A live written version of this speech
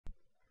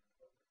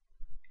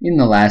In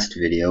the last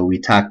video, we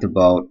talked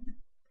about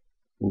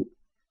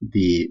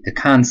the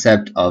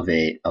concept of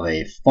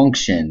a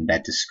function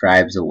that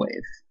describes a wave.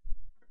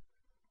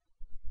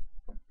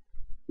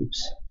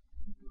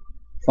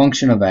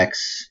 Function of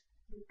x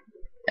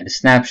at a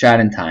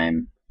snapshot in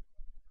time.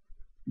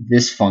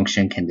 This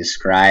function can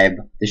describe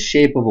the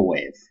shape of a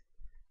wave.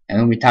 And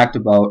then we talked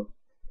about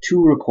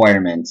two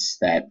requirements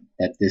that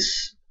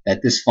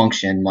this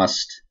function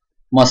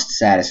must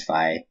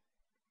satisfy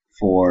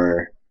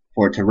for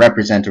it to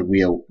represent a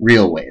real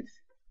wave.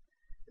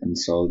 And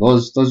so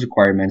those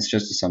requirements,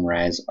 just to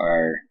summarize,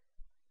 are,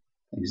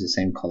 I'll use the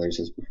same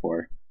colors as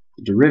before.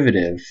 The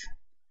derivative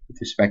with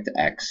respect to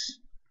x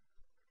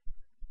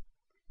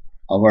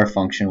of our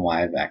function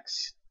y of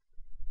x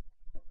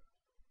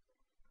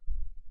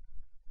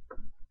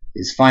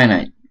is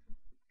finite.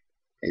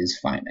 Is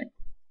finite.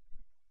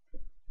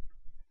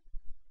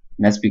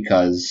 And that's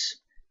because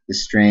the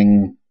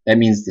string, that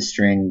means the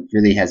string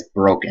really has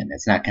broken.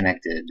 It's not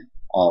connected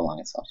all along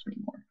itself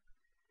anymore.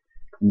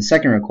 And the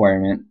second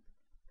requirement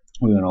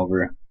we went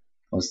over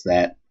was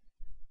that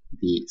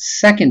the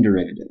second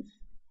derivative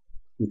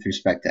with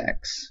respect to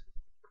x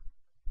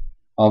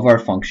of our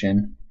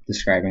function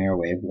describing our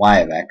wave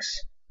y of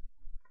x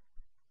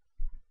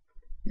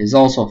is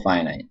also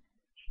finite.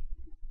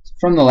 So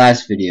from the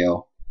last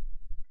video,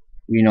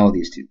 we know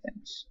these two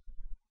things.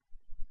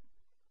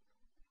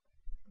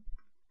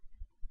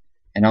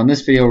 And on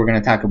this video, we're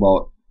going to talk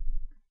about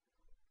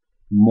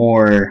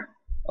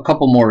a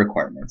couple more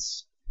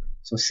requirements.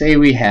 So say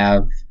we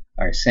have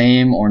our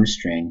same orange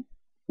string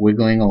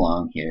wiggling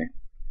along here,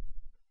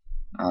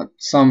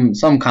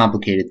 some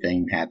complicated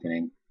thing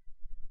happening,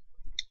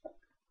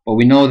 but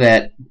we know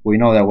that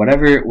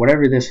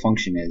whatever this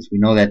function is, we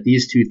know that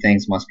these two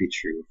things must be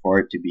true for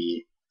it to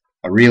be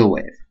a real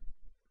wave.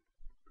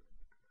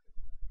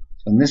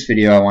 So in this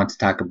video, I want to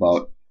talk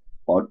about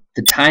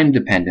the time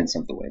dependence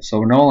of the wave. So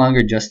we're no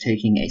longer just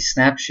taking a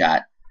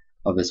snapshot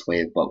of this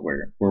wave, but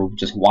we're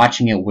just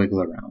watching it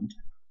wiggle around.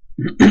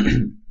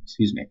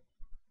 Excuse me.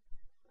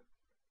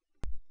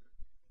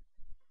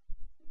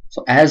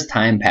 So as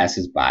time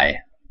passes by,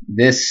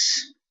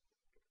 this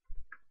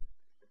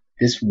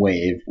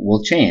wave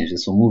will change.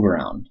 This will move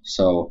around.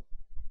 So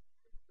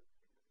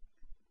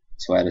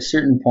at a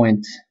certain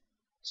point,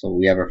 so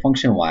we have our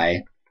function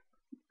y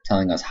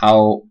telling us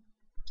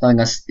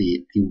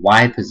the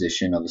y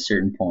position of a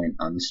certain point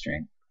on the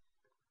string.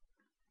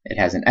 It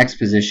has an x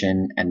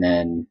position, and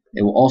then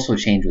it will also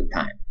change with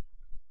time.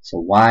 So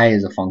y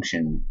is a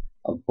function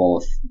of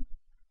both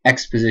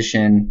x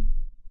position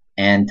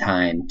and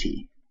time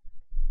t.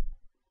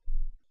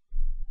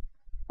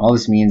 All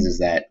this means is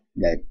that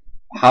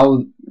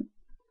how,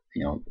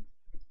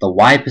 the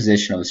y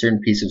position of a certain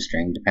piece of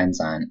string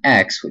depends on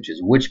x, which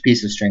is which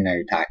piece of string are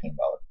you talking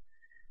about,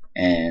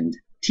 and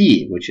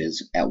t, which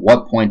is at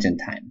what point in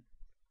time.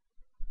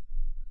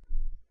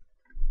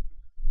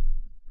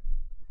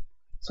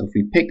 So if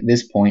we pick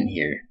this point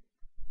here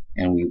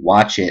and we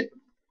watch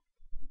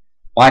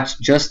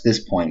just this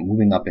point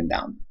moving up and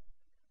down,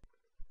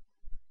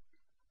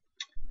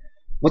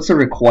 what's the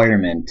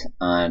requirement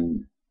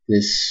on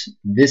this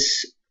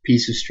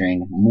piece of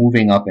string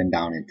moving up and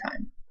down in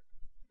time?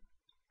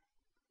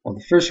 Well,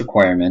 the first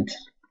requirement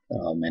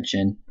that I'll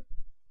mention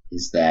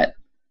is that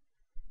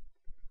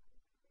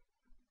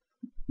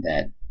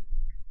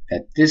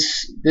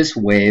this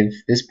wave,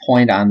 this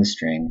point on the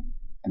string,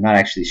 I'm not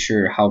actually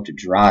sure how to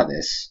draw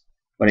this,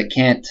 but it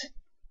can't,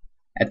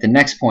 at the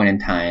next point in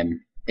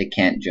time, it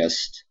can't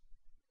just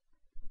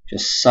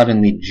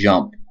suddenly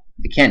jump.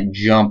 It can't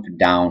jump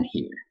down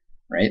here,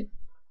 right?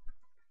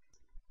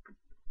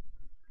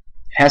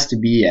 It has to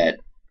be at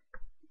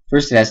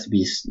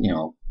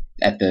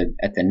the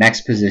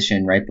next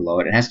position right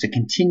below it. It has to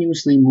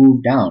continuously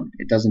move down.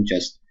 It doesn't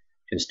just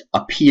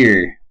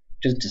appear,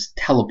 just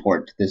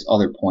teleport to this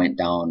other point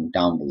down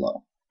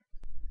below.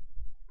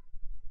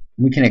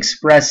 We can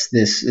express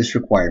this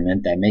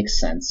requirement that makes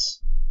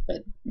sense.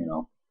 But we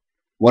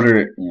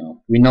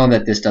know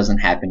that this doesn't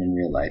happen in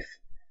real life,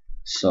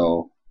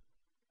 so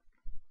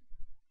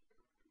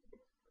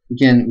we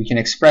can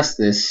express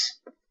this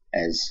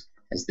as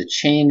the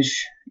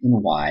change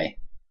in y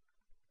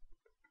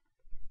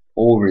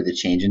over the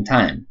change in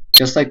time,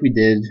 just like we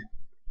did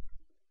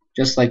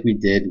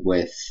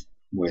with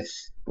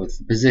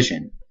the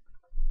position.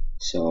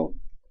 So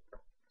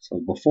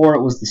before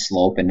it was the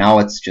slope, and now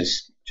it's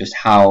just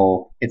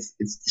how it's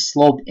the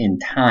slope in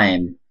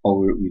time, but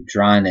we've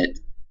drawn it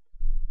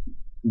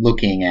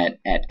looking at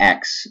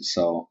x.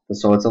 So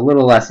it's a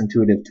little less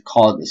intuitive to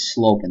call it the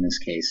slope in this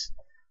case,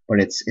 but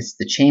it's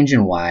the change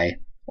in y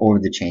over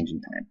the change in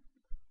time.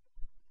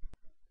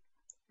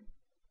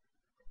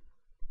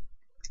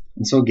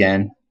 And so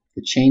again,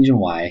 the change in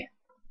y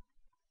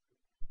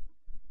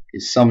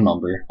is some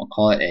number. I'll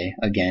call it a.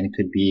 Again, it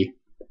could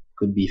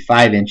be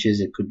 5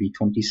 inches. It could be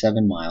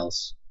 27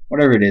 miles.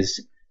 Whatever it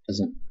is,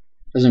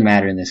 doesn't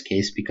matter in this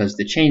case, because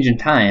the change in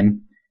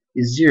time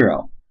is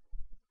 0.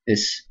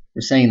 We're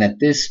saying that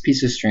this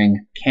piece of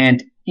string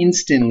can't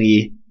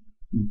instantly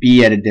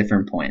be at a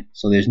different point.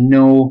 So there's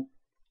no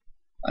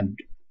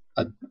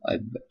a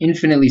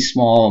infinitely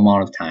small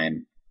amount of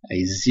time,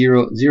 a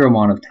zero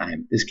amount of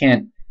time. This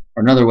can't,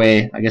 or another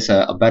way, I guess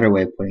a better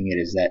way of putting it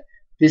is that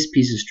this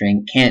piece of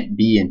string can't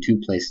be in two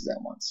places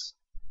at once.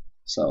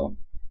 So,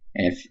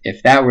 and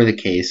if that were the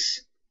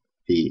case,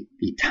 the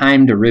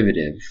time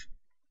derivative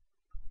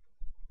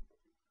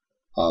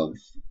of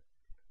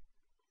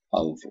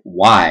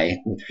y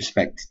with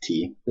respect to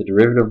t, the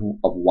derivative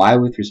of y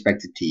with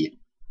respect to t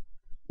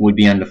would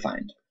be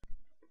undefined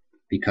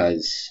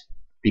because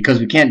we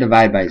can't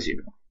divide by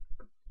 0.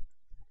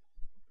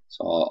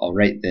 So I'll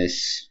write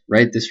this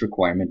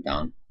requirement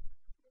down.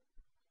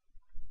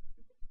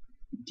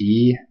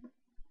 d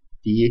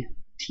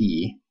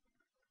dt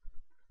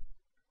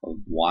of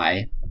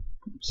y.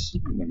 Oops,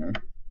 I'm gonna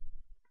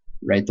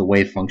write the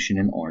wave function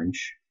in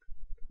orange.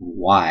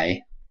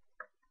 Y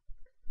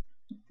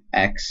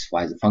x,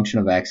 y is a function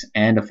of x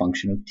and a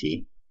function of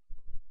t,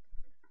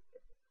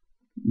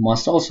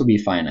 must also be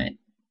finite.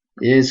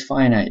 It is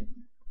finite.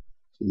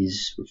 So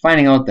we're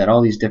finding out that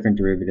all these different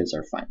derivatives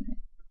are finite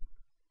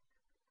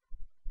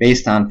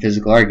based on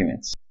physical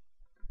arguments.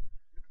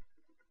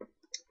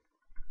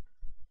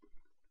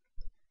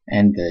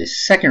 And the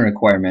second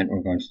requirement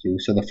we're going to do,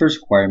 so the first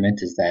requirement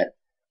is that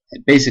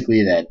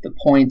basically that the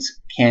points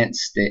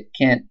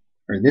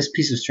or this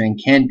piece of string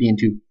can't be in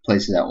two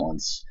places at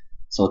once.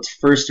 So its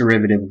first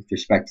derivative with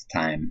respect to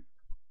time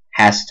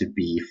has to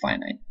be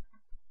finite.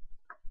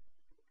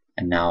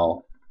 And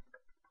now,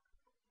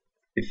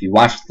 if you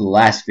watched the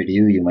last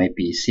video, you might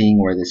be seeing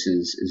where this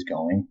is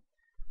going.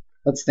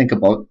 Let's think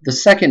about the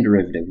second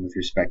derivative with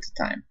respect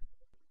to time.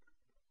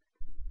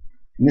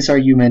 And this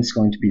argument is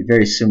going to be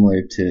very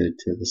similar to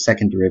the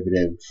second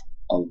derivative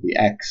of the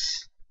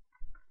x,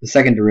 the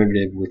second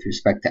derivative with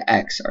respect to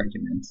x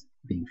argument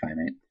being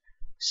finite.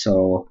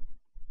 So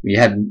we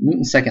have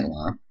Newton's second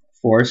law,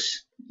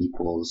 force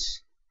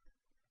equals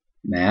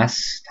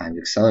mass times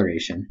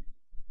acceleration.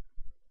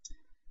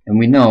 And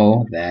we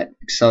know that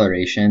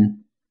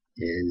acceleration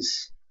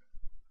is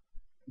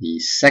the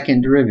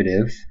second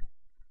derivative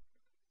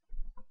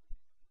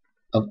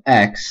of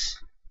x,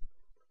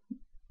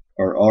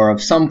 or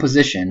of some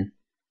position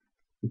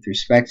with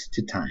respect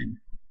to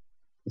time,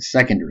 the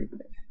second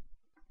derivative.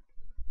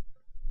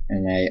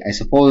 And I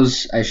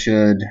suppose I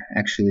should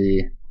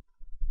actually,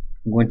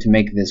 I'm going to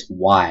make this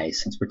y,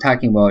 since we're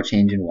talking about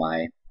change in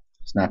y.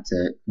 It's not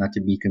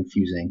to be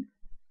confusing.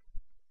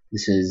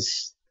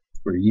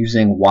 We're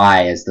using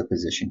y as the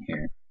position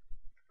here.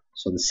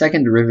 So the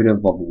second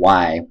derivative of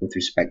y with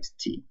respect to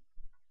t.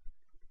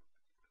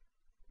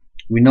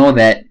 We know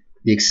that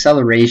the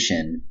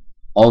acceleration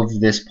of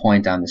this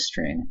point on the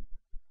string,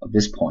 of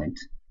this point,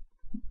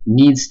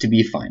 needs to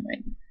be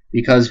finite,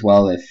 because,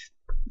 well, if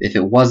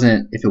it was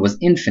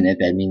infinite,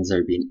 that means there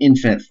would be an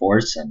infinite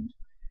force,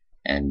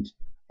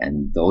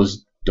 and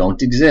those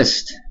don't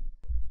exist.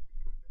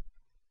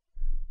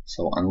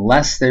 So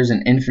unless there's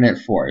an infinite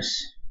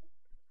force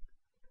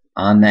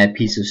on that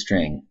piece of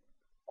string,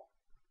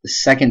 the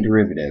second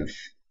derivative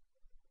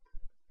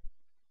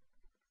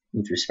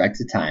with respect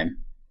to time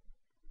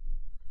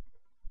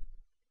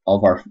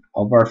of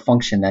our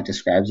function that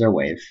describes our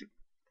wave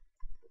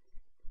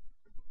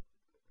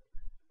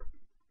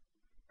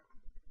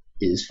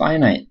is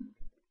finite.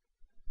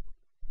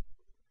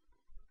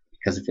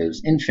 Because if it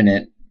was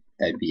infinite,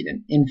 that'd be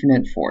an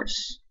infinite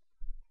force.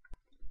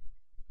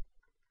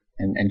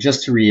 And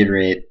just to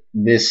reiterate,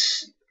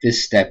 this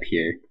step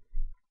here,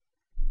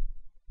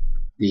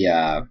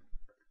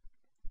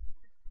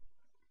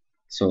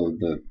 so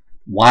the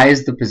y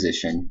is the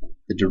position,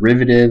 the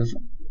derivative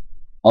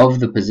of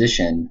the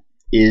position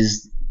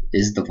is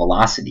the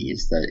velocity,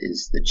 is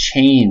the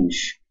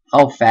change,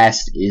 how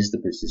fast is the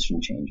position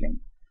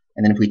changing.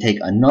 And then if we take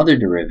another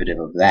derivative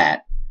of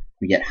that,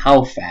 we get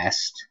how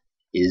fast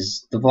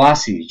is the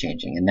velocity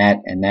changing,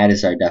 and that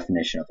is our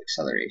definition of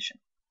acceleration.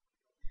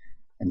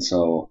 And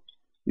so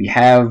we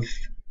have,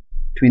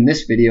 between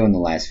this video and the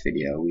last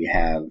video, we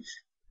have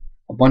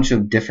a bunch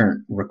of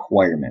different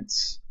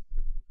requirements.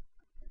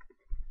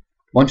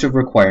 A bunch of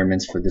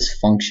requirements for this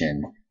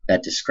function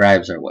that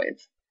describes our wave.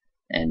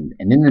 And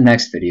in the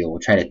next video, we'll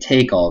try to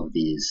take all of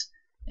these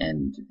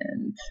and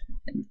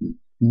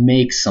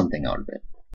make something out of it.